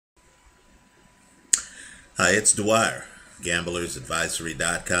Hi, it's Dwyer,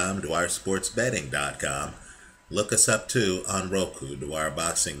 gamblersadvisory.com, dwyersportsbetting.com. Look us up too on Roku, Dwyer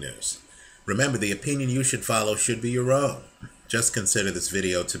Boxing News. Remember, the opinion you should follow should be your own. Just consider this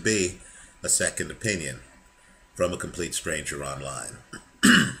video to be a second opinion from a complete stranger online.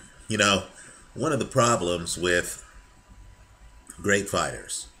 You know, one of the problems with great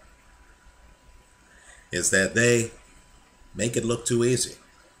fighters is that they make it look too easy.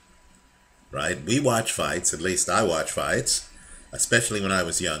 Right? We watch fights, at least I watch fights, especially when I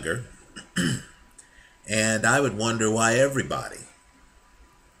was younger, and I would wonder why everybody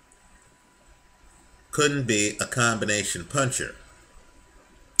couldn't be a combination puncher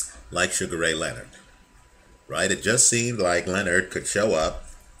like Sugar Ray Leonard. Right? It just seemed like Leonard could show up,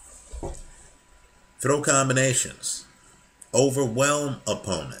 throw combinations, overwhelm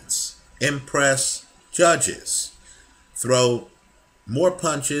opponents, impress judges, throw more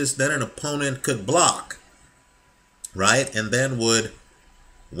punches than an opponent could block, right? And then would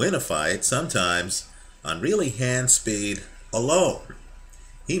win a fight, sometimes on really hand speed alone.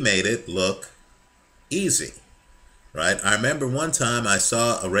 He made it look easy, right? I remember one time I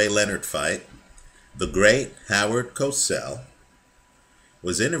saw a Ray Leonard fight. The great Howard Cosell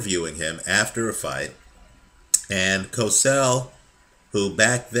was interviewing him after a fight, and Cosell, who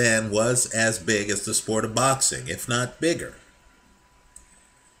back then was as big as the sport of boxing, if not bigger,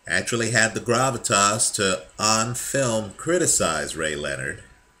 actually had the gravitas to, on film, criticize Ray Leonard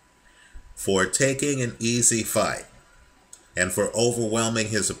for taking an easy fight and for overwhelming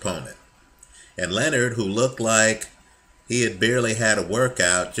his opponent. And Leonard, who looked like he had barely had a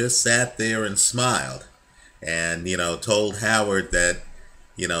workout, just sat there and smiled and, told Howard that,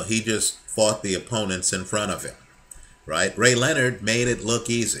 he just fought the opponents in front of him, right? Ray Leonard made it look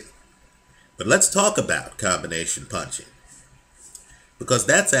easy. But let's talk about combination punching, because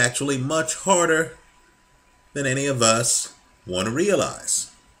that's actually much harder than any of us want to realize.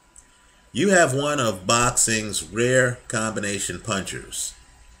 You have one of boxing's rare combination punchers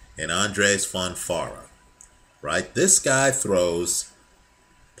in Andrezj Fonfara, right? This guy throws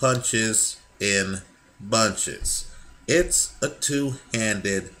punches in bunches. It's a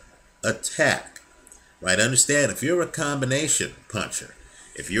two-handed attack, right? Understand, if you're a combination puncher,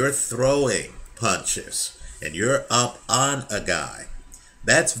 if you're throwing punches and you're up on a guy,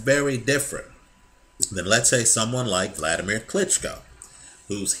 that's very different than, let's say, someone like Vladimir Klitschko,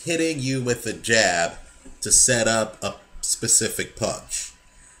 who's hitting you with a jab to set up a specific punch,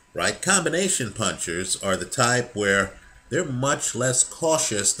 right? Combination punchers are the type where they're much less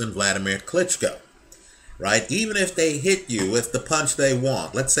cautious than Vladimir Klitschko, right? Even if they hit you with the punch they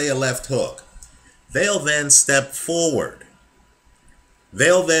want, let's say a left hook, they'll then step forward.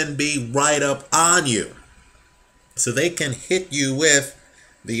 They'll then be right up on you, so they can hit you with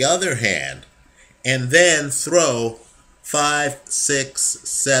the other hand and then throw 5, 6,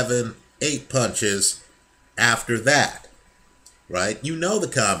 7, 8 punches after that, right? You know the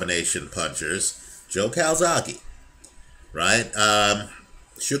combination punchers: Joe Calzaghe, right?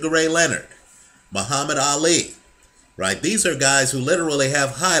 Sugar Ray Leonard, Muhammad Ali, right? These are guys who literally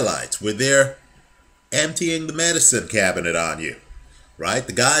have highlights where they're emptying the medicine cabinet on you, right?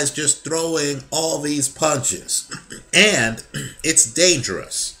 The guy's just throwing all these punches. And it's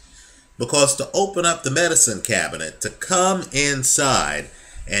dangerous, because to open up the medicine cabinet, to come inside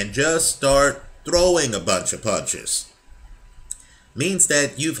and just start throwing a bunch of punches, means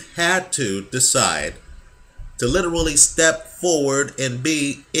that you've had to decide to literally step forward and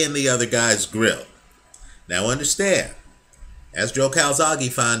be in the other guy's grill. Now understand, as Joe Calzaghe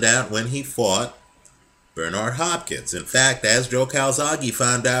found out when he fought Bernard Hopkins. In fact, as Joe Calzaghe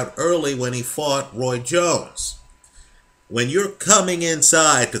found out early when he fought Roy Jones, when you're coming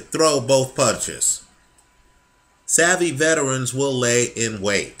inside to throw both punches, savvy veterans will lay in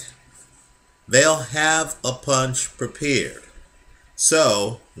wait. They'll have a punch prepared.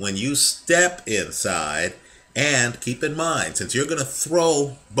 So when you step inside, and keep in mind, since you're going to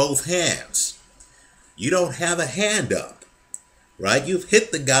throw both hands, you don't have a hand up, right? You've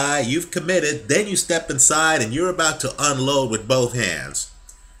hit the guy, you've committed, then you step inside and you're about to unload with both hands.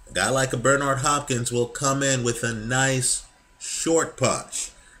 A guy like a Bernard Hopkins will come in with a nice short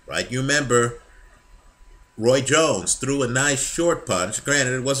punch, right? You remember Roy Jones threw a nice short punch.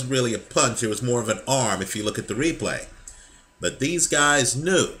 Granted, it wasn't really a punch, it was more of an arm if you look at the replay. But these guys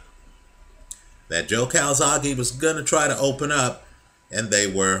knew that Joe Calzaghe was going to try to open up, and they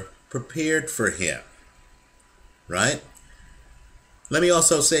were prepared for him, right? Let me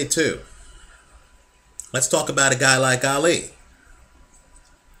also say, too, let's talk about a guy like Ali.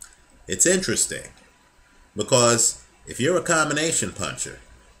 It's interesting because if you're a combination puncher,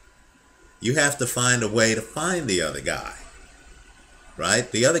 you have to find a way to find the other guy, right?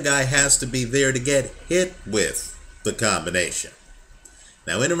 The other guy has to be there to get hit with the combination.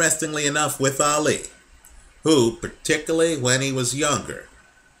 Now, interestingly enough, with Ali, who, particularly when he was younger,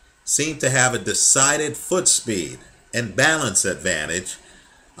 seemed to have a decided foot speed and balance advantage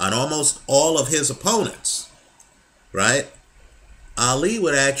on almost all of his opponents, right? Ali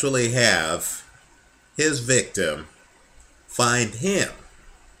would actually have his victim find him,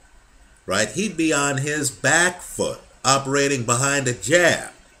 right? He'd be on his back foot, operating behind a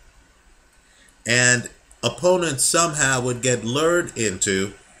jab, and opponents somehow would get lured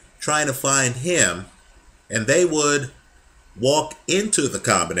into trying to find him, and they would walk into the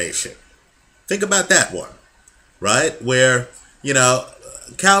combination. Think about that one, right? Where,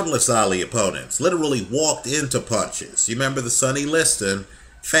 countless Ali opponents literally walked into punches. You remember the Sonny Liston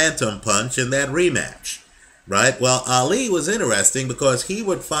Phantom Punch in that rematch, right? Well, Ali was interesting because he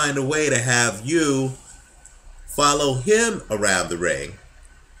would find a way to have you follow him around the ring.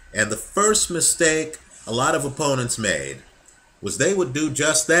 And the first mistake a lot of opponents made was they would do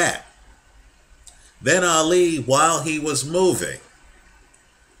just that. Then Ali, while he was moving,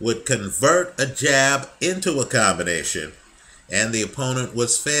 would convert a jab into a combination, and the opponent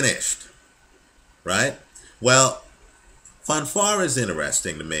was finished, right? Well, Fonfara is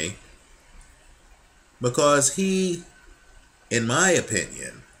interesting to me because he, in my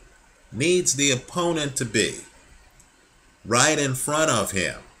opinion, needs the opponent to be right in front of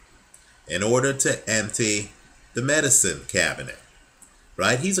him in order to empty the medicine cabinet,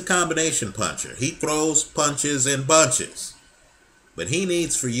 right? He's a combination puncher. He throws punches in bunches, but he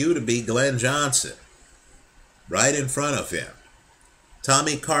needs for you to be Glenn Johnson right in front of him.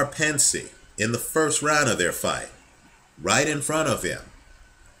 Tommy Karpency in the first round of their fight, right in front of him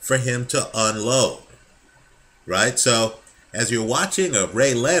for him to unload, right? So as you're watching a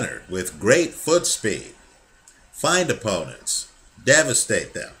Ray Leonard with great foot speed find opponents,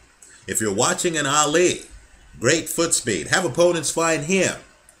 devastate them. If you're watching an Ali, great foot speed, have opponents find him,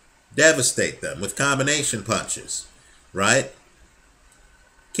 devastate them with combination punches, right?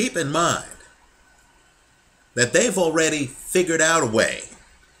 Keep in mind that they've already figured out a way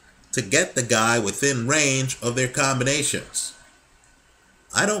to get the guy within range of their combinations.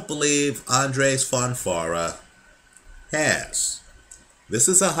 I don't believe Andrezj Fonfara has. This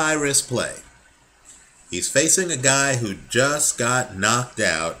is a high-risk play. He's facing a guy who just got knocked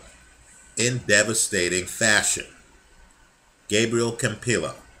out in devastating fashion, Gabriel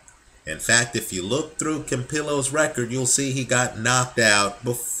Campillo. In fact, if you look through Campillo's record, you'll see he got knocked out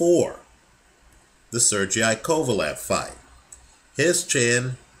before the Sergey Kovalev fight. His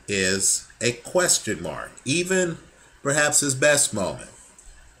chin is a question mark, even perhaps his best moment,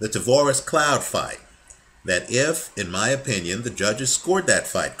 the Tavares Cloud fight, that if, in my opinion, the judges scored that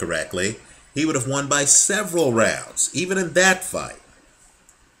fight correctly, he would have won by several rounds, even in that fight.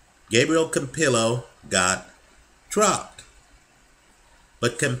 Gabriel Campillo got dropped.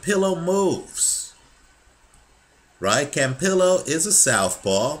 But Campillo moves, right? Campillo is a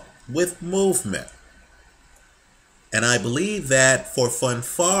southpaw with movement. And I believe that for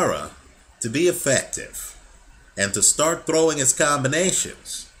Fonfara to be effective and to start throwing his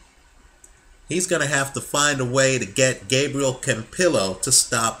combinations, he's going to have to find a way to get Gabriel Campillo to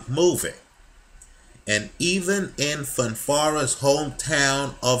stop moving. And even in Fonfara's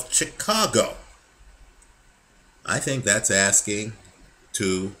hometown of Chicago, I think that's asking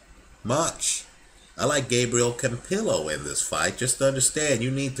too much. I like Gabriel Campillo in this fight. Just understand,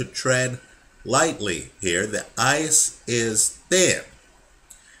 you need to tread lightly here. The ice is thin.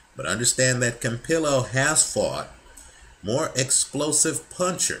 But understand that Campillo has fought more explosive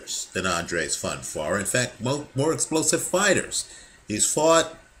punchers than Andrezj Fonfara. In fact, more explosive fighters. He's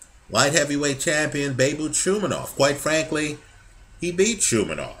fought light heavyweight champion Beibut Shumenov. Quite frankly, he beat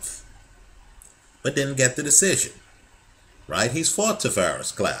Shumenov, but didn't get the decision. Right? He's fought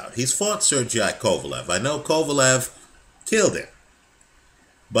Tavares Cloud. He's fought Sergey Kovalev. I know Kovalev killed him.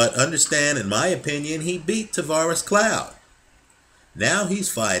 But understand, in my opinion, he beat Tavares Cloud. Now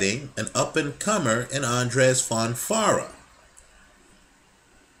he's fighting an up-and-comer in Andrezj Fonfara.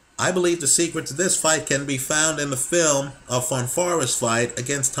 I believe the secret to this fight can be found in the film of Fonfara's fight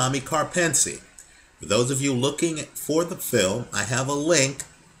against Tommy Karpency. For those of you looking for the film, I have a link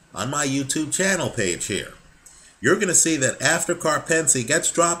on my YouTube channel page here. You're going to see that after Karpency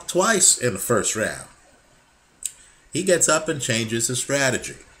gets dropped twice in the first round, he gets up and changes his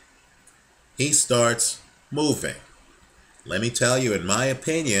strategy. He starts moving. Let me tell you, in my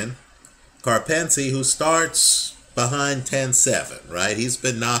opinion, Karpency, who starts behind 10-7, right? He's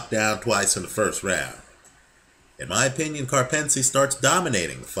been knocked down twice in the first round. In my opinion, Karpency starts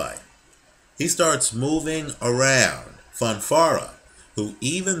dominating the fight. he starts moving around Fonfara, who,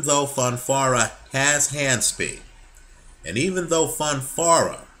 even though Fonfara has hand speed, and even though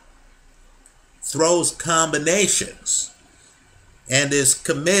Fonfara throws combinations and is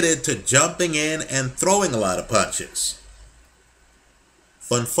committed to jumping in and throwing a lot of punches,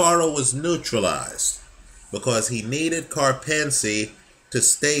 Fonfara was neutralized because he needed Karpency to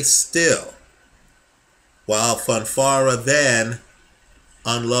stay still while Fonfara then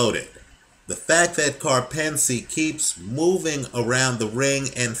unloaded. The fact that Karpency keeps moving around the ring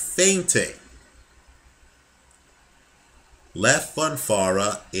and feinting left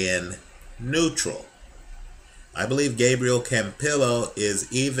Fonfara in neutral. I believe Gabriel Campillo is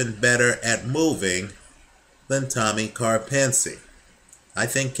even better at moving than Tommy Karpency. I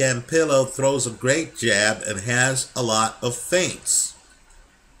think Campillo throws a great jab and has a lot of feints.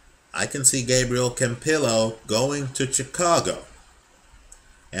 I can see Gabriel Campillo going to Chicago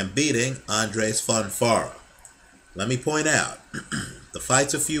and beating Andrezj Fonfara. Let me point out, the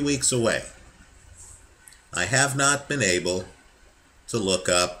fight's a few weeks away. I have not been able to look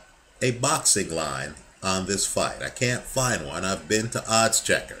up a boxing line on this fight. I can't find one. I've been to Odds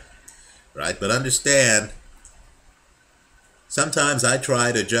Checker, right? But understand, sometimes I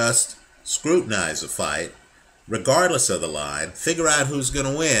try to just scrutinize a fight, regardless of the line, figure out who's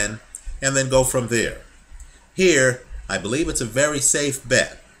going to win, and then go from there. Here, I believe it's a very safe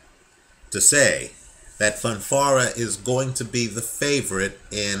bet to say that Fonfara is going to be the favorite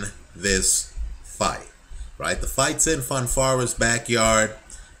in this fight, right? The fight's in Fonfara's backyard.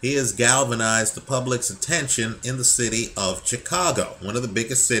 He has galvanized the public's attention in the city of Chicago, one of the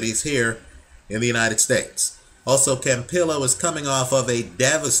biggest cities here in the United States. Also, Campillo is coming off of a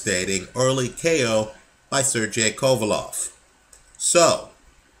devastating early KO by Sergey Kovalev. So,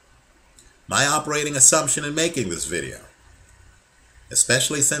 my operating assumption in making this video,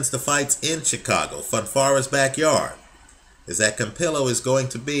 especially since the fight's in Chicago, Fonfara's backyard, is that Campillo is going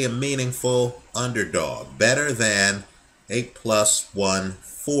to be a meaningful underdog, better than a plus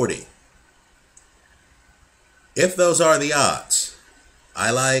 140. If those are the odds,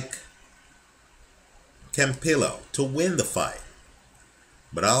 I like Campillo to win the fight,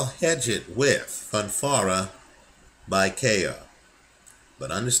 but I'll hedge it with Fonfara by KO.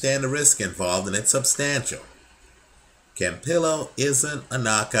 But understand the risk involved, and it's substantial. Campillo isn't a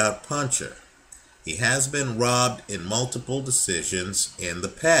knockout puncher. He has been robbed in multiple decisions in the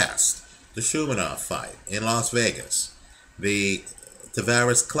past. The Shumenov fight in Las Vegas, the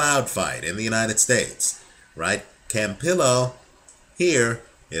Tavares Cloud fight in the United States, right? Campillo here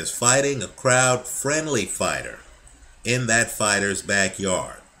is fighting a crowd-friendly fighter in that fighter's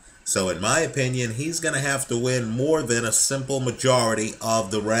backyard. So in my opinion, he's going to have to win more than a simple majority of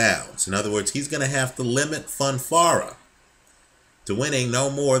the rounds. In other words, he's going to have to limit Fonfara to winning no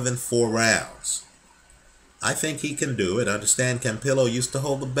more than 4 rounds. I think he can do it. Understand, Campillo used to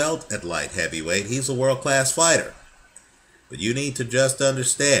hold the belt at light heavyweight. He's a world-class fighter. But you need to just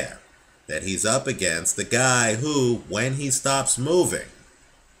understand that he's up against the guy who, when he stops moving,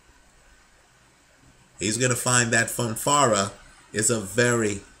 he's going to find that Fonfara is a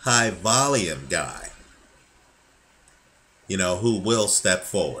very high-volume guy, who will step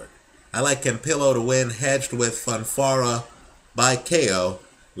forward. I like Campillo to win, hedged with Fonfara by KO.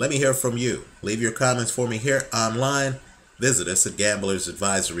 Let me hear from you. Leave your comments for me here online. Visit us at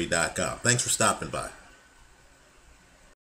gamblersadvisory.com. Thanks for stopping by.